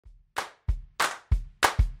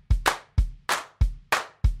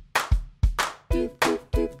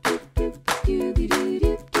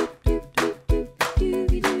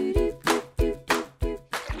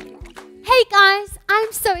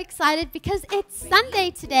excited because it's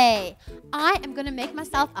Sunday today. I am going to make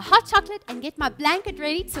myself a hot chocolate and get my blanket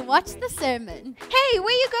ready to watch the sermon. Hey,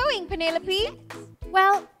 where you going, Penelope?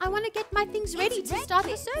 Well, I want to get my things ready to start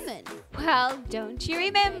the sermon. Well, don't you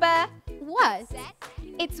remember? What?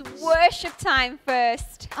 It's worship time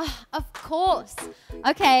first. Oh, of course.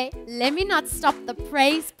 Okay, let me not stop the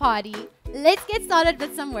praise party. Let's get started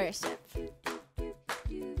with some worship.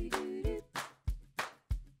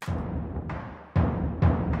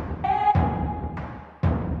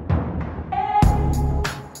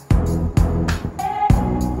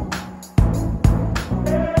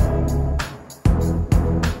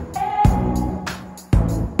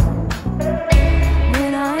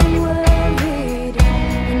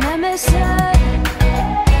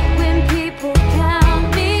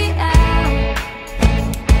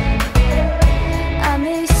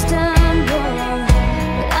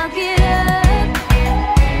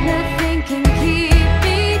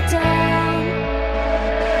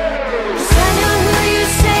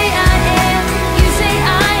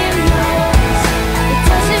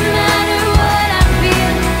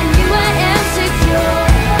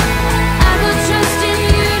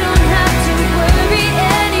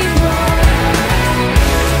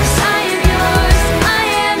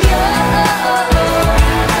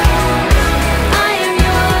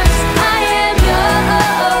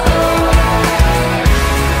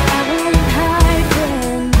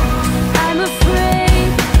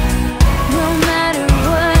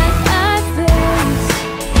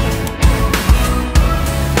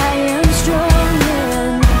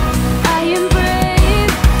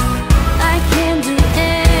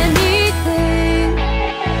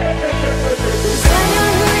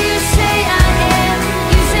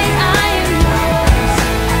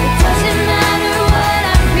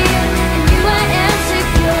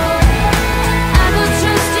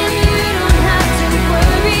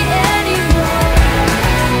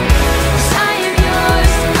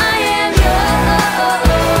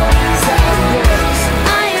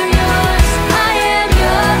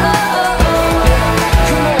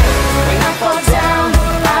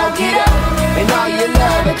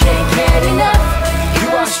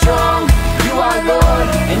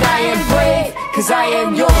 I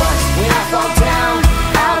am yours. When I fall down,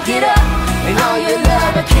 I'll get up. And all your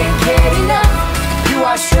love, I can't get enough. You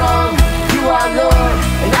are strong, you are Lord.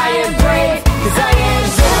 And I am brave, 'cause I am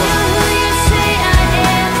yours. I know who you say I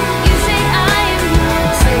am. You say I am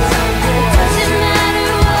yours. It doesn't matter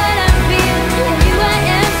what I feel. In you I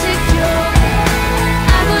am secure.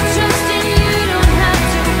 I will trust in you, don't have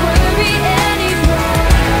to worry anymore.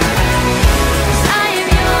 'Cause I am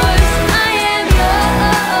yours, I am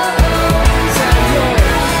yours.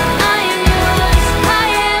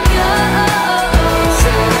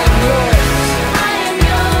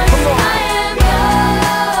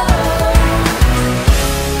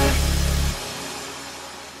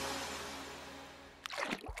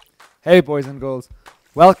 Hey boys and girls,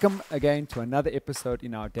 welcome again to another episode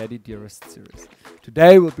in our Daddy Dearest series.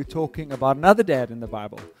 Today we'll be talking about another dad in the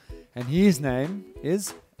Bible, and his name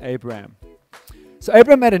is Abraham. So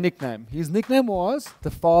Abraham had a nickname. His nickname was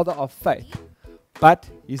the father of faith, but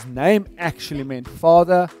his name actually meant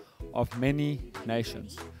father of many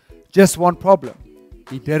nations. Just one problem,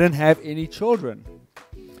 he didn't have any children.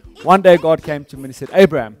 One day God came to him and he said,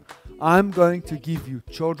 Abraham, I'm going to give you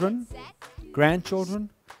children, grandchildren,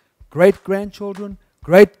 great-grandchildren,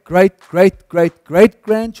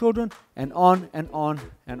 great-great-great-great-great-grandchildren, and on and on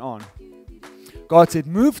and on. God said,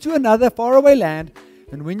 move to another faraway land,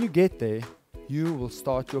 and when you get there, you will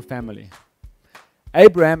start your family.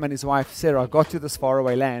 Abraham and his wife Sarah got to this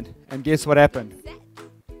faraway land, and guess what happened?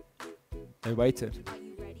 They waited.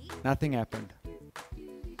 Nothing happened.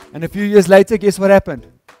 And a few years later, guess what happened?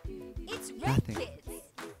 Nothing.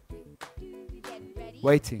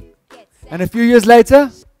 Waiting. And a few years later,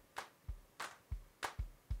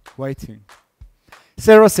 waiting.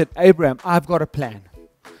 Sarah said, Abraham, I've got a plan.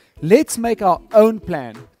 Let's make our own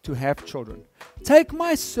plan to have children. Take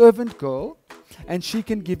my servant girl and she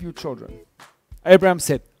can give you children. Abraham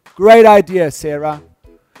said, great idea, Sarah.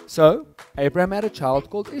 So Abraham had a child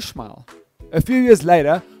called Ishmael. A few years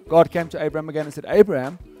later, God came to Abraham again and said,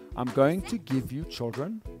 Abraham, I'm going to give you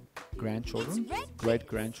children, grandchildren,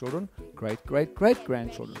 great-grandchildren,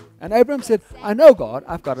 great-great-great-grandchildren. And Abraham said, I know, God,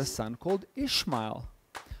 I've got a son called Ishmael.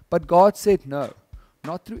 But God said, no,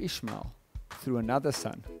 not through Ishmael, through another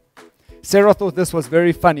son. Sarah thought this was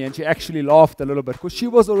very funny, and she actually laughed a little bit because she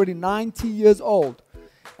was already 90 years old,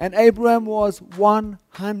 and Abraham was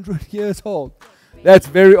 100 years old. That's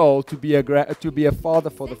very old to be a father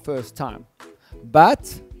for the first time.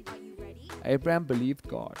 But Abraham believed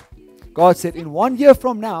God. God said, in 1 year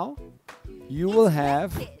from now, you will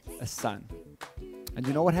have a son. And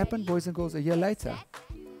you know what happened, boys and girls? A year later,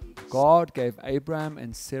 God gave Abraham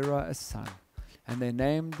and Sarah a son, and they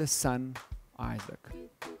named the son Isaac.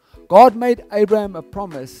 God made Abraham a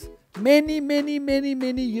promise many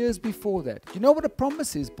years before that. You know what a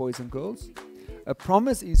promise is, boys and girls? A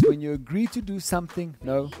promise is when you agree to do something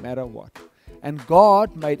no matter what. And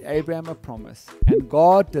God made Abraham a promise, and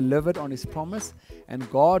God delivered on his promise, and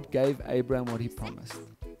God gave Abraham what he promised.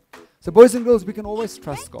 So boys and girls, we can always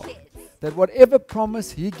trust God, that whatever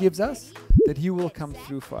promise he gives us, that he will come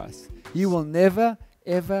through for us. He will never,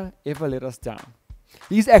 ever let us down.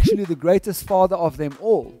 He's actually the greatest father of them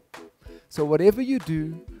all. So whatever you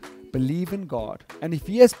do, believe in God. And if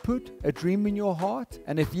he has put a dream in your heart,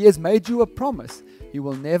 and if he has made you a promise, he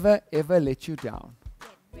will never, ever let you down.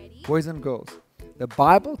 Boys and girls, the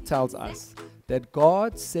Bible tells us that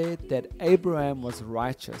God said that Abraham was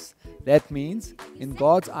righteous. That means, in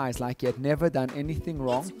God's eyes, like he had never done anything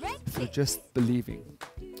wrong through just believing.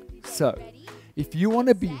 So, if you want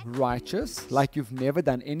to be righteous, like you've never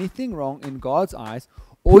done anything wrong in God's eyes,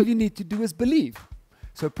 all you need to do is believe.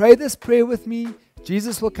 So pray this prayer with me.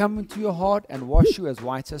 Jesus will come into your heart and wash you as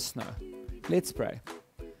white as snow. Let's pray.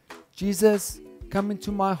 Jesus, come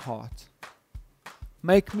into my heart.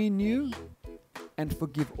 Make me new and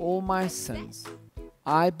forgive all my sins.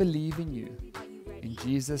 I believe in you. In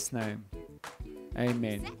Jesus' name,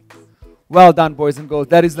 amen. Well done, boys and girls.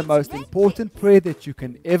 That is the most important prayer that you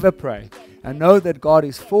can ever pray. And know that God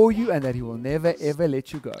is for you and that he will never, ever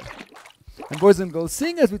let you go. And boys and girls,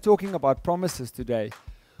 seeing as we're talking about promises today,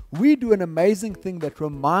 we do an amazing thing that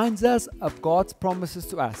reminds us of God's promises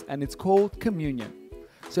to us, and it's called communion.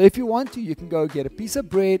 So if you want to, you can go get a piece of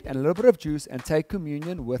bread and a little bit of juice and take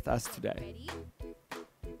communion with us today.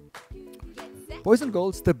 Boys and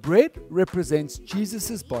girls, the bread represents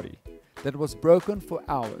Jesus' body that was broken for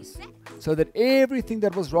ours, so that everything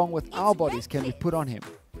that was wrong with our bodies can be put on him.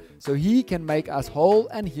 So he can make us whole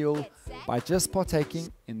and heal by just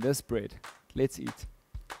partaking in this bread. Let's eat.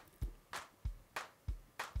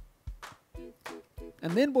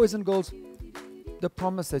 And then, boys and girls, the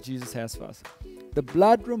promise that Jesus has for us. The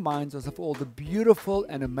blood reminds us of all the beautiful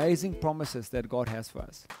and amazing promises that God has for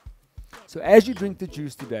us. So as you drink the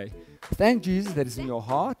juice today, thank Jesus that is in your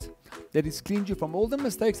heart, that he's cleaned you from all the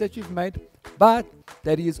mistakes that you've made, but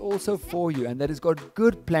that he is also for you and that he's got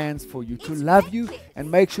good plans for you to love you and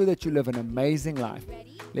make sure that you live an amazing life.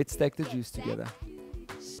 Let's take the juice together.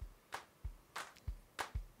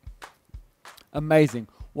 Amazing.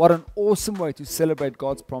 What an awesome way to celebrate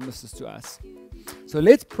God's promises to us. So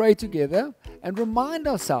let's pray together and remind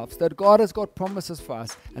ourselves that God has got promises for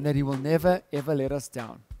us and that he will never, ever let us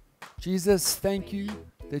down. Jesus, thank you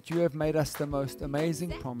that you have made us the most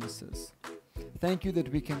amazing promises. Thank you that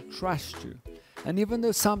we can trust you. And even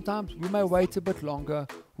though sometimes we may wait a bit longer,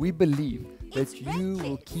 we believe that you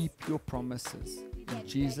will keep your promises. In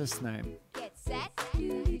Jesus' name. Get set,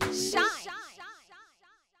 shine.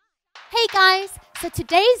 Hey guys, so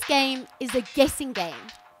today's game is a guessing game.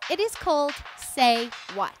 It is called Say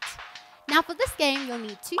What. Now for this game, you'll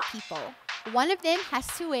need two people. One of them has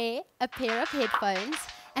to wear a pair of headphones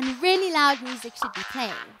and really loud music should be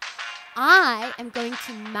playing. I am going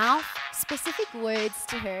to mouth specific words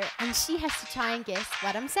to her and she has to try and guess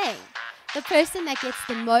what I'm saying. The person that gets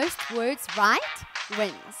the most words right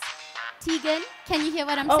wins. Tegan, can you hear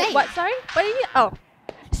what I'm saying? Oh, what? Sorry? What are you? Oh.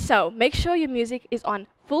 So, make sure your music is on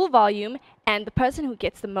full volume and the person who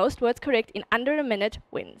gets the most words correct in under a minute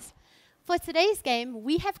wins. For today's game,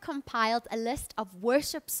 we have compiled a list of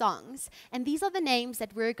worship songs, and these are the names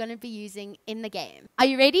that we're going to be using in the game. Are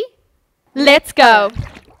you ready? Let's go.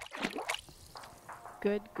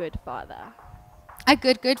 Good, good father. A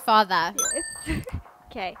good, good father. Yes.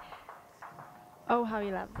 Okay. Oh, how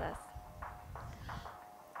he loves us.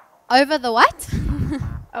 Over the what?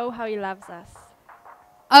 Oh, how he loves us.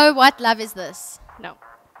 Oh, what love is this? No.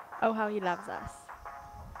 Oh, how he loves us.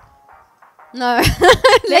 No.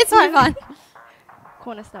 Let's move on.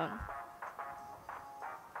 Cornerstone.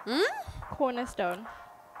 Hmm? Cornerstone.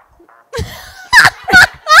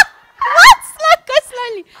 What? Go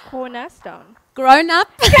slowly. Cornerstone. Grown up.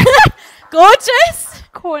 Gorgeous.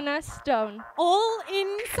 Cornerstone. All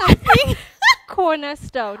in something.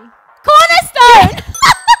 Cornerstone. Cornerstone.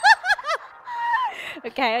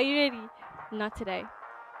 Okay, are you ready? Not today.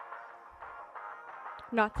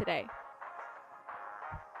 Not today.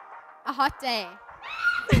 A hot day.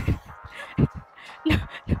 No,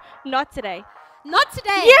 not today. Not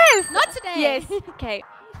today. Yes. Not today. Yes. Okay.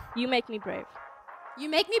 You make me brave. You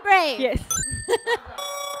make me brave. Yes.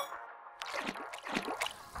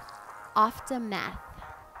 Aftermath.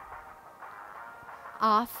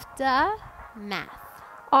 Aftermath.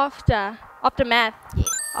 Aftermath. Yes.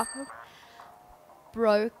 After.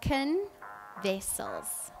 Broken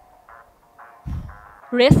vessels.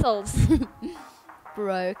 Wrestles.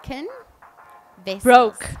 Broken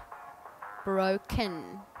vessels.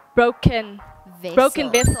 Broken Broken. vessels.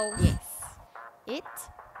 Broken vessels. Yes. It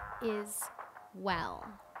is well.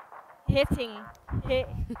 Hitting.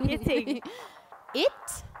 Hitting.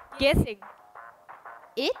 It Guessing.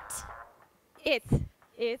 It It.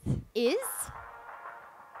 is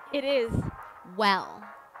It is. well.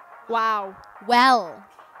 Wow. Well.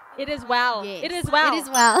 It is well. Yes. It is well. It is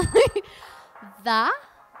well. the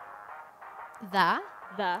The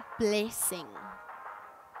blessing.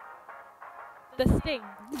 sting. The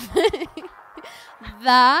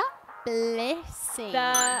blessing.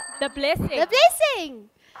 The blessing. The blessing.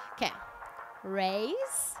 Okay.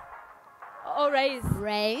 Raise. Oh, raise.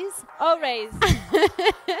 Raise. Oh, raise.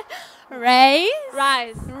 Raise.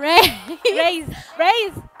 Rise. Raise. Raise.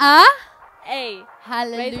 Raise. A A.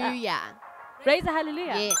 hallelujah. Raise a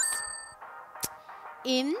hallelujah. Yes.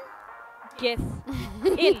 In. Guess.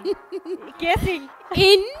 In. Guessing.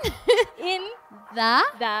 In In the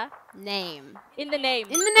the. name. In the name.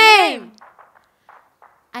 In the name.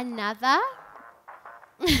 Another.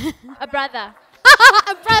 A brother.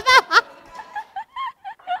 A brother.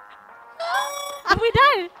 Are we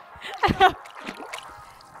done?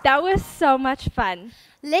 That was so much fun.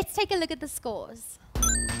 Let's take a look at the scores.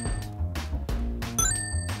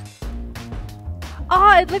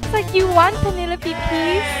 Oh, it looks like you won, Penelope,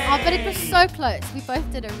 please. Oh, but it was so close. We both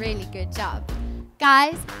did a really good job.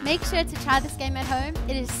 Guys, make sure to try this game at home.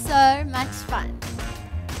 It is so much fun.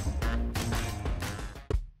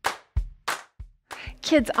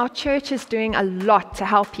 Kids, our church is doing a lot to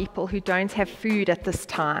help people who don't have food at this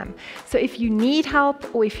time. So if you need help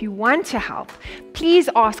or if you want to help, please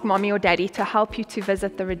ask mommy or daddy to help you to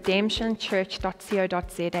visit the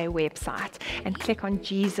redemptionchurch.co.za website and click on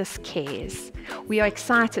Jesus Cares. We are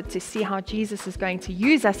excited to see how Jesus is going to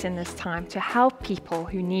use us in this time to help people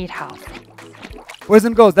who need help. Boys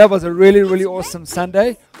and girls, that was a really, really awesome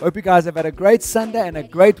Sunday. Hope you guys have had a great Sunday and a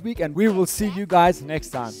great week, and we will see you guys next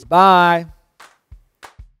time. Bye.